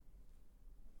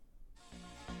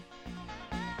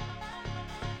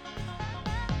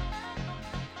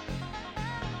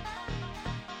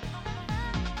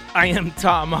I am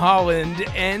Tom Holland,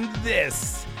 and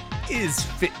this is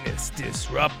Fitness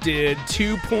Disrupted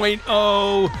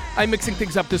 2.0. I'm mixing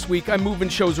things up this week. I'm moving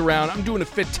shows around. I'm doing a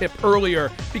fit tip earlier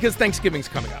because Thanksgiving's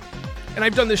coming up. And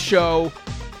I've done this show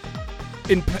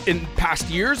in past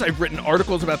years. I've written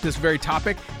articles about this very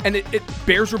topic, and it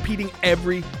bears repeating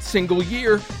every single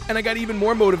year. And I got even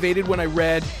more motivated when I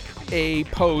read a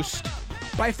post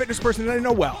by a fitness person that I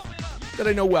know well.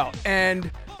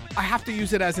 And I have to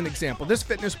use it as an example. This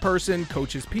fitness person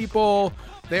coaches people.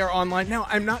 They are online. Now,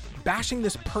 I'm not bashing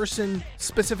this person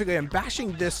specifically. I'm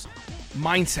bashing this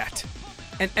mindset.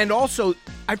 And also,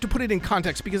 I have to put it in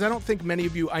context because I know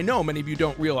many of you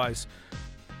don't realize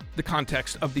the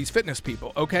context of these fitness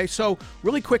people, okay? So,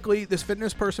 really quickly, this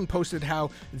fitness person posted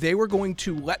how they were going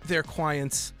to let their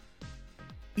clients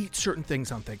eat certain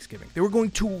things on Thanksgiving. They were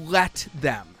going to let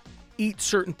them eat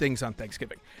certain things on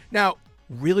Thanksgiving. Now,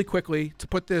 really quickly, to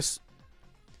put this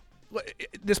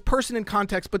person in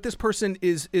context, but this person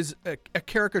is a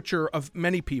caricature of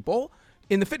many people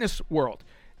in the fitness world.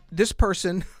 This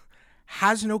person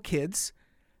has no kids,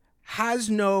 prides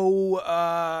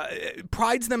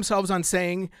themselves on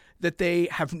saying that they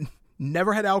have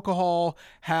never had alcohol,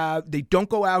 they don't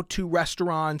go out to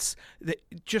restaurants,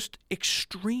 just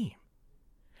extreme.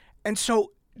 And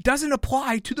so doesn't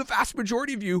apply to the vast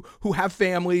majority of you who have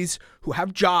families, who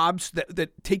have jobs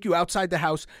that take you outside the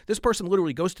house. This person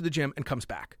literally goes to the gym and comes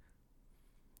back.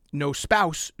 No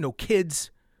spouse, no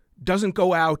kids, doesn't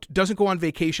go out, doesn't go on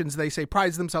vacations. They say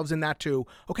prides themselves in that too.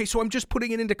 Okay, so I'm just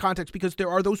putting it into context because there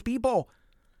are those people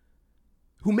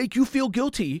who make you feel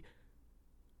guilty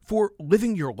for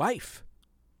living your life.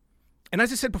 And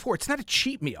as I said before, it's not a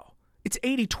cheat meal. It's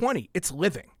 80-20. It's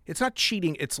living. It's not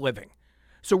cheating, it's living.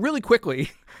 So really quickly,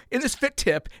 in this fit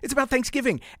tip, it's about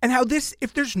Thanksgiving and how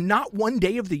if there's not one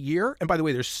day of the year, and by the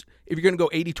way, if you're going to go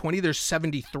 80-20, there's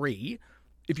 73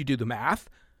 if you do the math,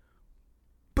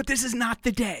 but this is not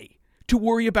the day to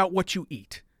worry about what you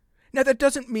eat. Now, that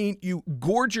doesn't mean you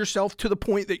gorge yourself to the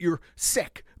point that you're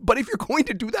sick, but if you're going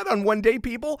to do that on one day,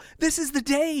 people, this is the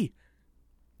day.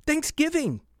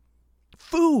 Thanksgiving,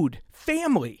 food,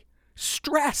 family,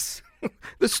 stress,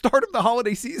 the start of the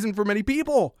holiday season for many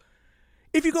people.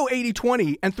 If you go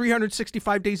 80-20 and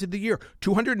 365 days of the year,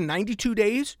 292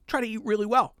 days, try to eat really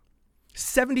well.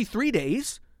 73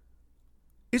 days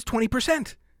is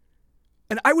 20%.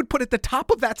 And I would put at the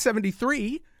top of that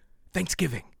 73,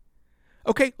 Thanksgiving.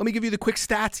 Okay, let me give you the quick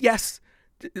stats. Yes,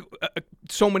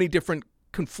 so many different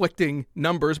conflicting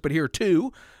numbers, but here are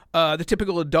two. The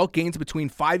typical adult gains between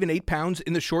 5 and 8 pounds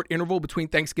in the short interval between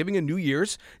Thanksgiving and New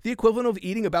Year's, the equivalent of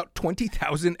eating about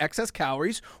 20,000 excess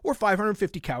calories or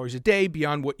 550 calories a day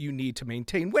beyond what you need to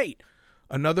maintain weight.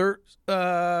 Another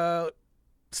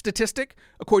statistic,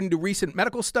 according to recent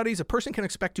medical studies, a person can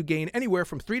expect to gain anywhere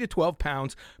from 3 to 12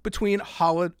 pounds between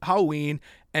Halloween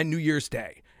and New Year's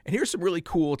Day. And here's some really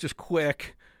cool, just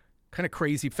quick, kind of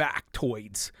crazy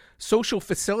factoids. Social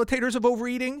facilitators of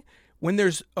overeating, when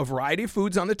there's a variety of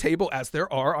foods on the table, as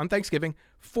there are on Thanksgiving,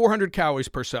 400 calories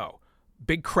per so.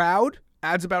 Big crowd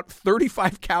adds about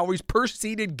 35 calories per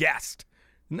seated guest.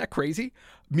 Isn't that crazy?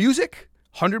 Music,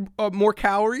 100 more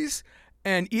calories.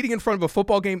 And eating in front of a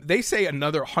football game, they say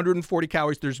another 140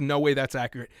 calories. There's no way that's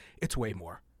accurate. It's way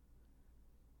more.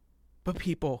 But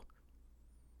people,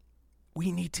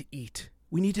 we need to eat.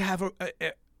 We need to have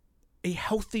a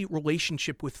healthy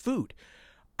relationship with food.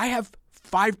 I have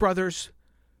 5 brothers,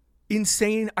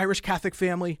 insane Irish Catholic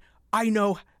family. I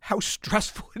know how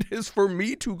stressful it is for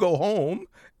me to go home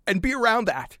and be around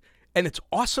that. And it's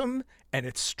awesome, and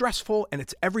it's stressful, and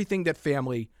it's everything that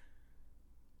family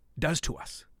does to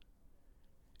us.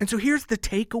 And so here's the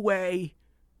takeaway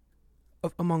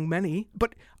among many,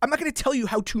 but I'm not going to tell you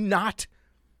how to not,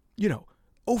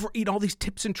 overeat, all these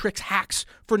tips and tricks, hacks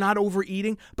for not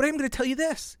overeating, but I'm going to tell you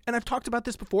this, and I've talked about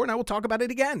this before, and I will talk about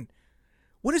it again.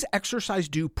 What does exercise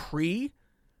do pre-eating?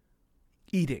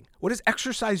 What does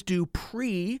exercise do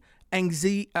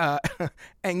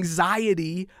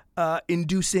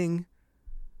anxiety-inducing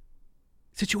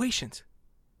situations?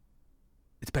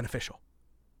 It's beneficial.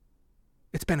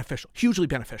 It's beneficial, hugely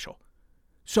beneficial.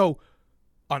 So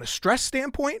on a stress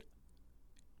standpoint,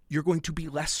 you're going to be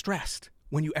less stressed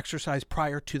when you exercise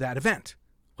prior to that event,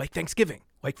 like Thanksgiving,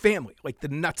 like family, like the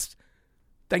nuts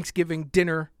Thanksgiving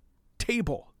dinner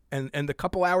table and the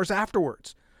couple hours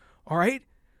afterwards. All right?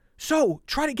 So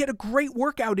try to get a great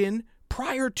workout in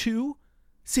prior to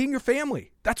seeing your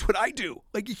family. That's what I do,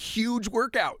 like a huge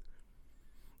workout.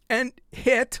 And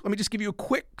let me just give you a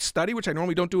quick study, which I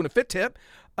normally don't do in a fit tip,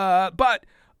 but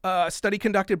A study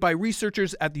conducted by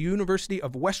researchers at the University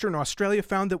of Western Australia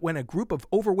found that when a group of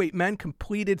overweight men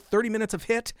completed 30 minutes of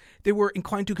HIIT, they were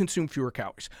inclined to consume fewer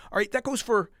calories. All right, that goes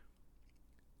for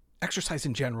exercise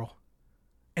in general.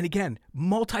 And again,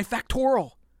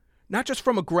 multifactorial. Not just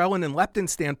from a ghrelin and leptin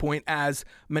standpoint, as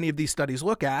many of these studies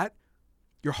look at.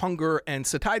 Your hunger and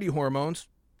satiety hormones,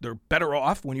 they're better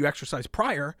off when you exercise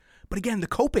prior. But again, the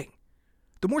coping.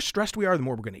 The more stressed we are, the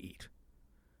more we're going to eat.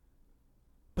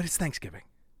 But it's Thanksgiving.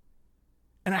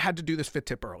 And I had to do this fit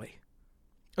tip early.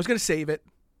 I was going to save it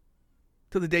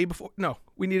to the day before. No,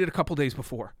 we needed a couple days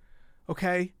before.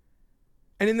 Okay?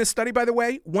 And in this study, by the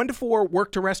way, 1 to 4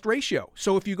 work to rest ratio.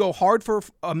 So if you go hard for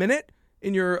a minute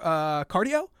in your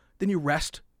cardio, then you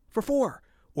rest for 4.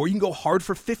 Or you can go hard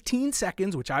for 15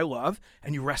 seconds, which I love,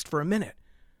 and you rest for a minute.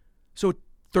 So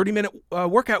 30-minute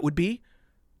workout would be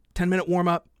 10-minute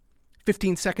warm-up,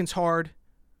 15 seconds hard,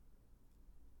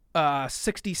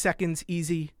 60 seconds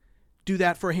easy. Do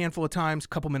that for a handful of times,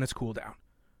 couple minutes cool down.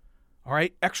 All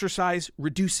right? Exercise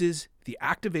reduces the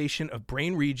activation of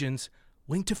brain regions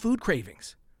linked to food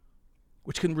cravings,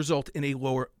 which can result in a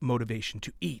lower motivation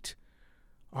to eat.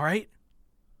 All right?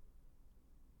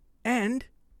 And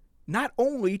not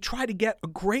only try to get a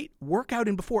great workout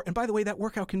in before, and by the way, that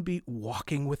workout can be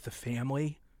walking with the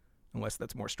family, unless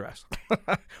that's more stress.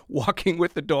 Walking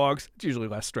with the dogs, it's usually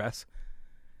less stress.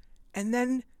 And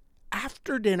then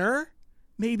after dinner,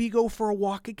 maybe go for a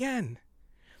walk again.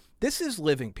 This is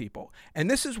living, people. And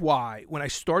this is why when I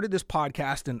started this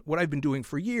podcast and what I've been doing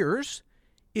for years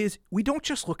is we don't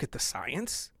just look at the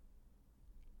science.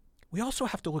 We also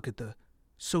have to look at the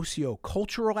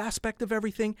socio-cultural aspect of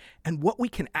everything and what we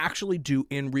can actually do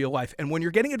in real life. And when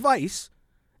you're getting advice,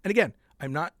 and again,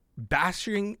 I'm not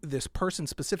bashing this person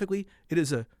specifically. It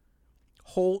is a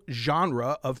whole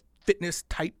genre of fitness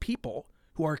type people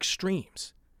who are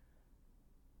extremes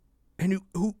and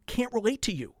who can't relate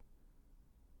to you.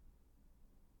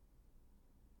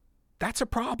 That's a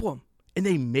problem. And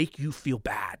they make you feel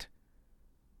bad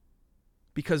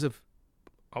because of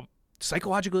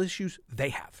psychological issues they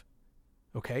have.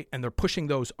 Okay? And they're pushing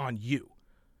those on you.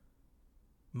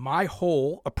 My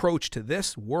whole approach to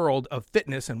this world of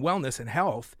fitness and wellness and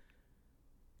health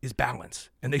is balance.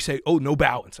 And they say, oh, no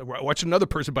balance. I watched another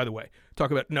person, by the way,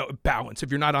 talk about no balance. If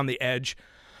you're not on the edge,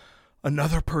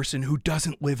 another person who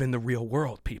doesn't live in the real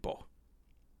world, people.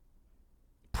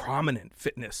 Prominent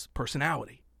fitness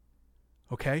personality.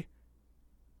 Okay?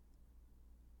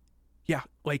 Yeah,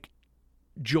 like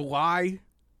July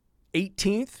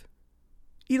 18th,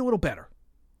 eat a little better.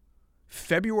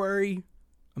 February,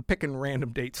 I'm picking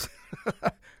random dates.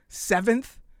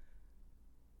 7th,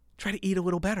 try to eat a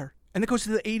little better. And it goes to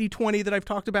the 80-20 that I've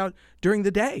talked about during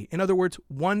the day. In other words,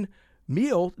 one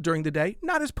meal during the day,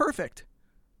 not as perfect,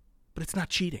 but it's not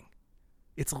cheating.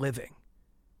 It's living.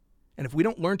 And if we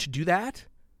don't learn to do that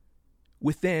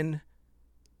within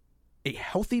a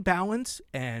healthy balance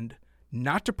and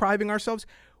not depriving ourselves,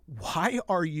 why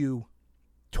are you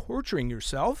torturing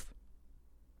yourself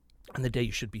on the day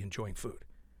you should be enjoying food?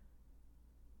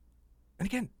 And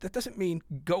again, that doesn't mean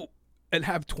go and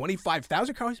have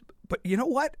 25,000 calories, but you know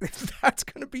what? If that's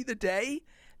going to be the day,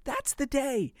 that's the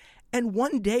day. And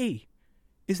one day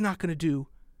is not going to do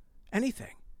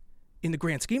anything in the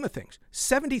grand scheme of things.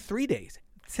 73 days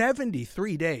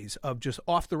of just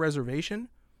off the reservation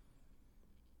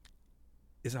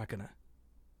is not going to,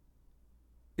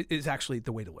 it is actually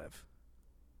the way to live.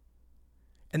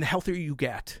 And the healthier you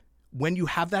get, when you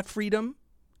have that freedom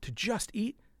to just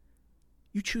eat,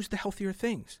 you choose the healthier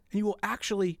things. And you will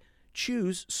actually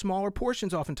choose smaller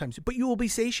portions oftentimes, but you will be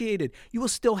satiated. You will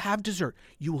still have dessert.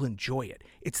 You will enjoy it.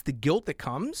 It's the guilt that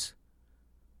comes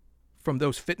from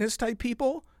those fitness type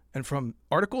people and from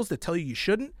articles that tell you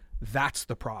shouldn't. That's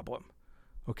the problem.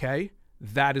 Okay?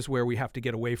 That is where we have to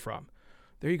get away from.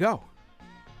 There you go.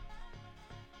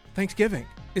 Thanksgiving.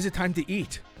 Is it time to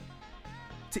eat?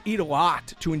 To eat a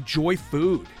lot, to enjoy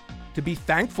food, to be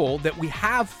thankful that we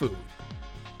have food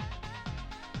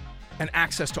and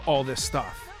access to all this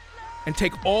stuff. And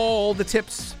take all the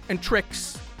tips and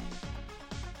tricks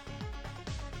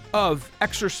of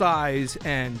exercise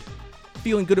and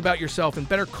feeling good about yourself and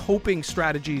better coping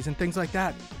strategies and things like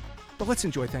that. But let's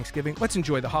enjoy Thanksgiving. Let's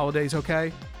enjoy the holidays,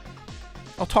 okay?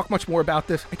 I'll talk much more about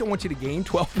this. I don't want you to gain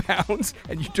 12 pounds,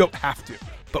 and you don't have to.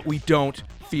 But we don't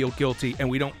feel guilty, and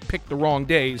we don't pick the wrong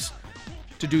days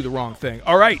to do the wrong thing.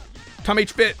 All right. Tom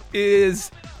H. Fit is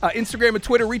Instagram and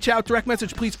Twitter. Reach out, direct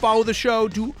message. Please follow the show.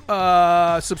 Do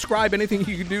subscribe. Anything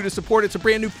you can do to support it. It's a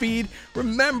brand new feed.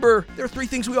 Remember, there are 3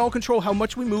 things we all control: how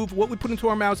much we move, what we put into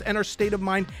our mouths, and our state of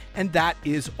mind. And that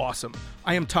is awesome.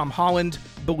 I am Tom Holland.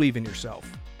 Believe in yourself.